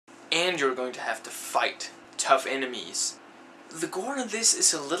and you're going to have to fight tough enemies. The gore in this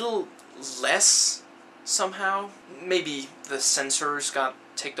is a little less, somehow. Maybe the censors got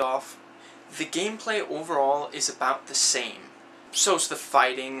ticked off. The gameplay overall is about the same. So's the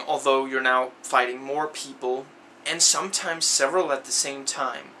fighting, although you're now fighting more people, and sometimes several at the same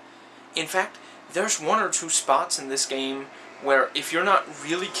time. In fact, there's one or two spots in this game where if you're not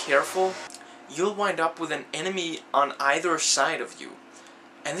really careful, you'll wind up with an enemy on either side of you.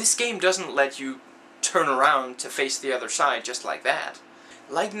 And this game doesn't let you turn around to face the other side just like that.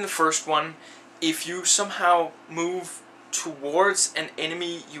 Like in the first one, if you somehow move towards an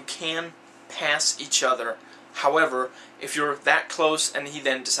enemy, you can pass each other. However, if you're that close and he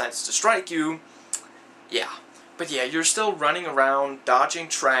then decides to strike you, yeah. But yeah, you're still running around, dodging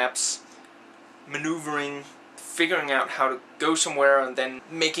traps, maneuvering, figuring out how to go somewhere, and then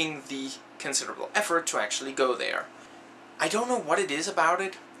making the considerable effort to actually go there. I don't know what it is about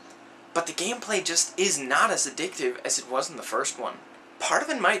it, but the gameplay just is not as addictive as it was in the first one. Part of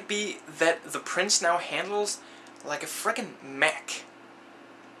it might be that the prince now handles like a frickin' mech.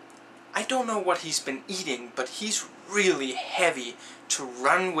 I don't know what he's been eating, but he's really heavy to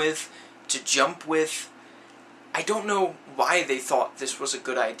run with, to jump with. I don't know why they thought this was a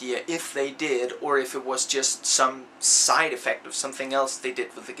good idea, if they did, or if it was just some side effect of something else they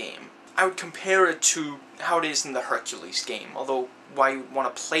did with the game. I would compare it to how it is in the Hercules game, although why you'd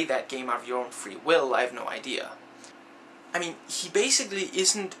want to play that game out of your own free will, I have no idea. I mean, he basically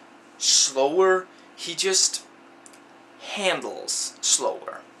isn't slower, he just handles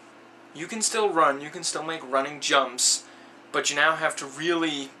slower. You can still run, you can still make running jumps, but you now have to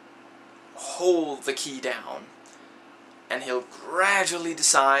really hold the key down. And he'll gradually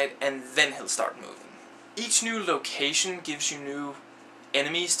decide, and then he'll start moving. Each new location gives you new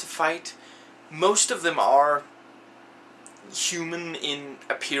enemies to fight. Most of them are human in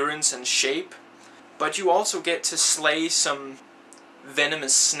appearance and shape, but you also get to slay some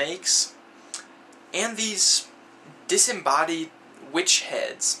venomous snakes, and these disembodied witch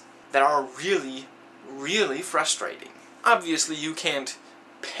heads that are really, really frustrating. Obviously you can't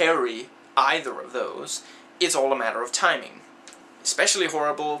parry either of those. It's all a matter of timing. Especially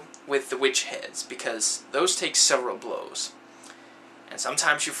horrible with the witch heads, because those take several blows. And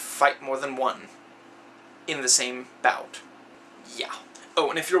sometimes you fight more than one in the same bout. Yeah. Oh,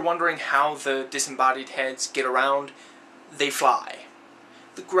 and if you're wondering how the disembodied heads get around, they fly.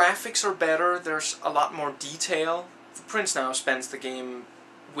 The graphics are better, there's a lot more detail. The prince now spends the game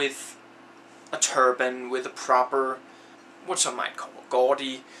with a turban, with a proper, what some might call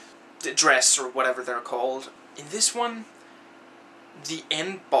gaudy dress, or whatever they're called. In this one, the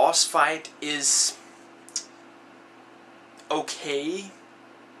end boss fight is okay.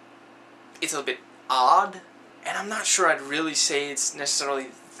 It's a bit odd, and I'm not sure I'd really say it's necessarily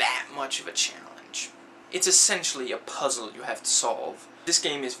that much of a challenge. It's essentially a puzzle you have to solve. This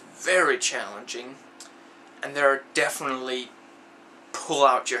game is very challenging, and there are definitely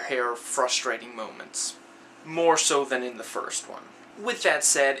pull-out-your-hair frustrating moments. More so than in the first one. With that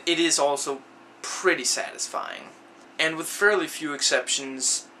said, it is also pretty satisfying. And with fairly few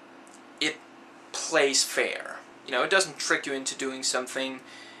exceptions, it plays fair. You know, it doesn't trick you into doing something,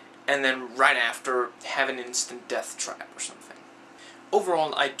 and then right after have an instant death trap or something.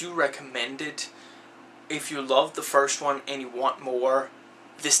 Overall, I do recommend it. If you loved the first one and you want more,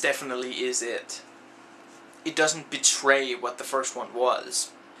 this definitely is it. It doesn't betray what the first one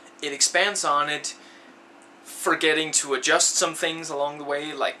was. It expands on it, forgetting to adjust some things along the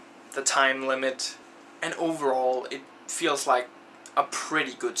way, like the time limit, and overall it feels like a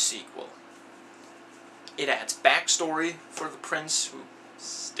pretty good sequel. It adds backstory for the prince, who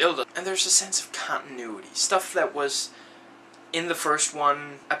still does, and there's a sense of continuity. Stuff that was in the first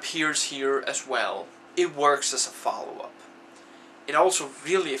one appears here as well. It works as a follow-up. It also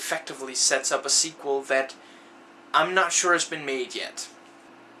really effectively sets up a sequel that I'm not sure has been made yet.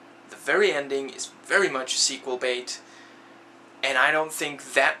 The very ending is very much sequel bait, and I don't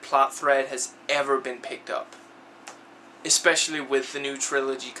think that plot thread has ever been picked up. Especially with the new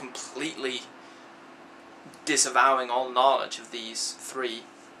trilogy completely disavowing all knowledge of these three.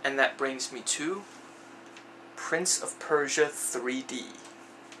 And that brings me to Prince of Persia 3D.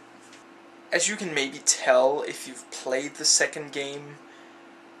 As you can maybe tell if you've played the second game,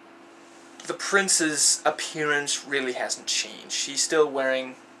 the prince's appearance really hasn't changed. He's still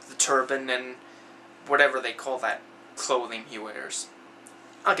wearing the turban and whatever they call that clothing he wears.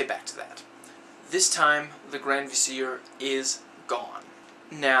 I'll get back to that. This time, the Grand Vizier is gone.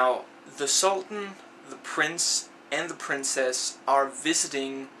 Now, the Sultan, the Prince, and the Princess are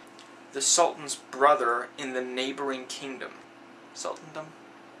visiting the Sultan's brother in the neighboring kingdom. Sultandom?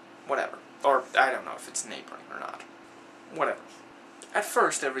 Whatever. Or, I don't know if it's neighboring or not. Whatever. At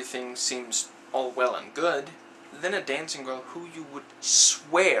first, everything seems all well and good. Then a dancing girl who you would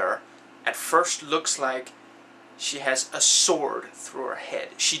swear at first looks like she has a sword through her head.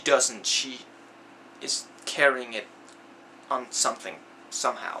 She doesn't. She is carrying it on something,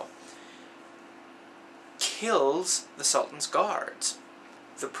 somehow. Kills the Sultan's guards.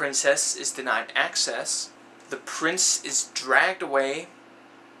 The princess is denied access. The prince is dragged away.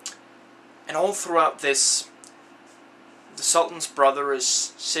 And all throughout this, the Sultan's brother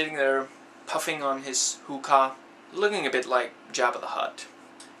is sitting there puffing on his hookah, looking a bit like Jabba the Hutt.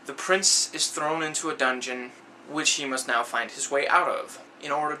 The prince is thrown into a dungeon, which he must now find his way out of, in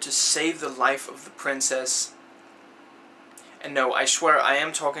order to save the life of the princess. And no, I swear I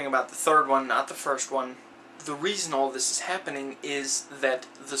am talking about the third one, not the first one. The reason all this is happening is that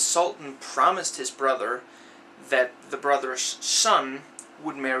the Sultan promised his brother that the brother's son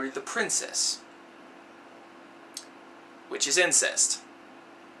would marry the princess. Which is incest.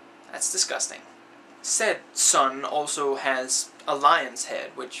 That's disgusting. Said son also has a lion's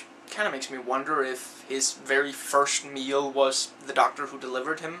head, which kind of makes me wonder if his very first meal was the doctor who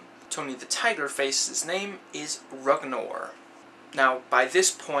delivered him. Tony the Tiger Face's name is Ragnar. Now, by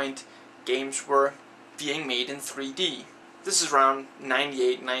this point, games were being made in 3D. This is around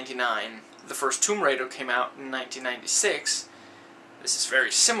 98, 99. The first Tomb Raider came out in 1996. This is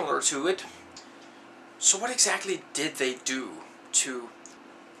very similar to it. So what exactly did they do to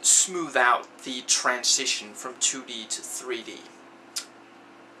smooth out the transition from 2D to 3D?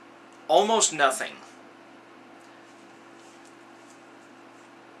 Almost nothing.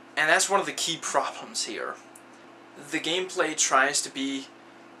 And that's one of the key problems here. The gameplay tries to be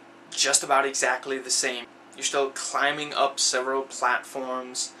just about exactly the same. You're still climbing up several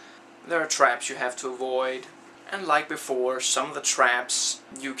platforms. There are traps you have to avoid. And like before, some of the traps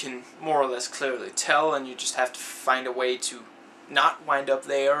you can more or less clearly tell, and you just have to find a way to not wind up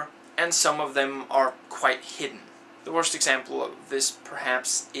there. And some of them are quite hidden. The worst example of this,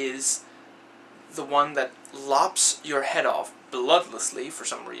 perhaps, is the one that lops your head off bloodlessly for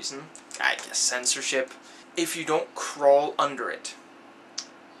some reason. I guess censorship. If you don't crawl under it.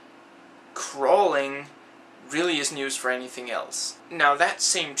 Crawling really isn't used for anything else. Now that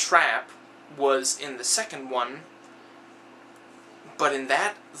same trap was in the second one, but in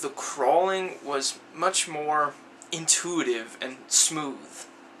that the crawling was much more intuitive and smooth.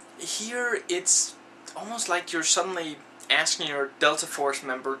 Here it's almost like you're suddenly asking your Delta Force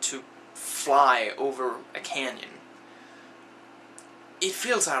member to fly over a canyon. It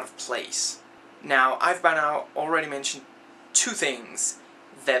feels out of place. Now, I've by now already mentioned two things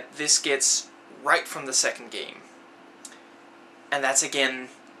that this gets right from the second game. And that's again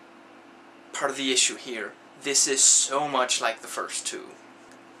part of the issue here. This is so much like the first two.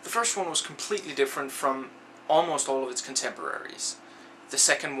 The first one was completely different from almost all of its contemporaries. The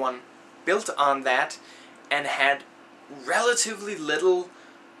second one built on that and had relatively little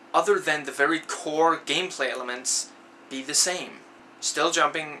other than the very core gameplay elements be the same. Still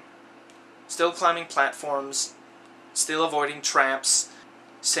jumping, still climbing platforms, still avoiding traps,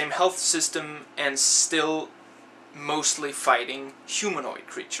 same health system, and still mostly fighting humanoid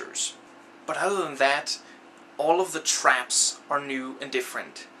creatures. But other than that, all of the traps are new and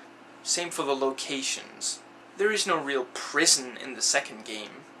different. Same for the locations. There is no real prison in the second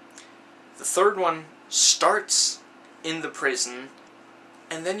game. The third one starts in the prison,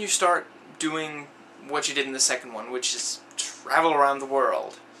 and then you start doing what you did in the second one, which is travel around the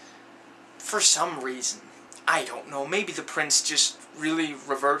world. For some reason. I don't know, maybe the prince just really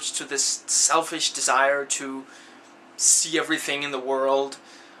reverts to this selfish desire to see everything in the world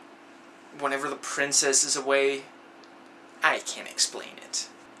whenever the princess is away. I can't explain it.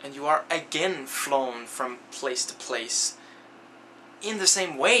 And you are again flown from place to place. In the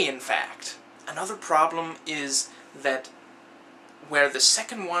same way, in fact. Another problem is that where the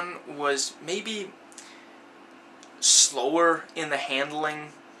second one was maybe slower in the handling,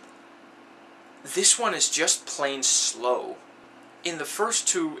 this one is just plain slow. In the first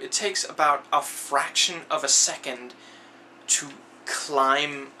two, it takes about a fraction of a second to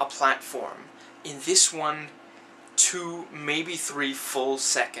climb a platform. In this one, 2, maybe 3 full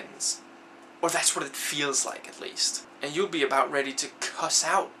seconds. Or that's what it feels like, at least. And you'll be about ready to cuss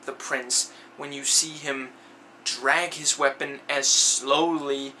out the prince when you see him drag his weapon as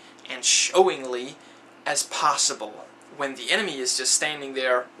slowly and showingly as possible, when the enemy is just standing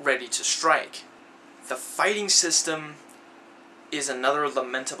there ready to strike. The fighting system is another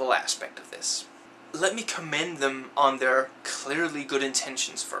lamentable aspect of this. Let me commend them on their clearly good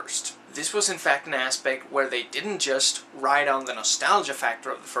intentions first. This was in fact an aspect where they didn't just ride on the nostalgia factor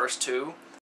of the first two,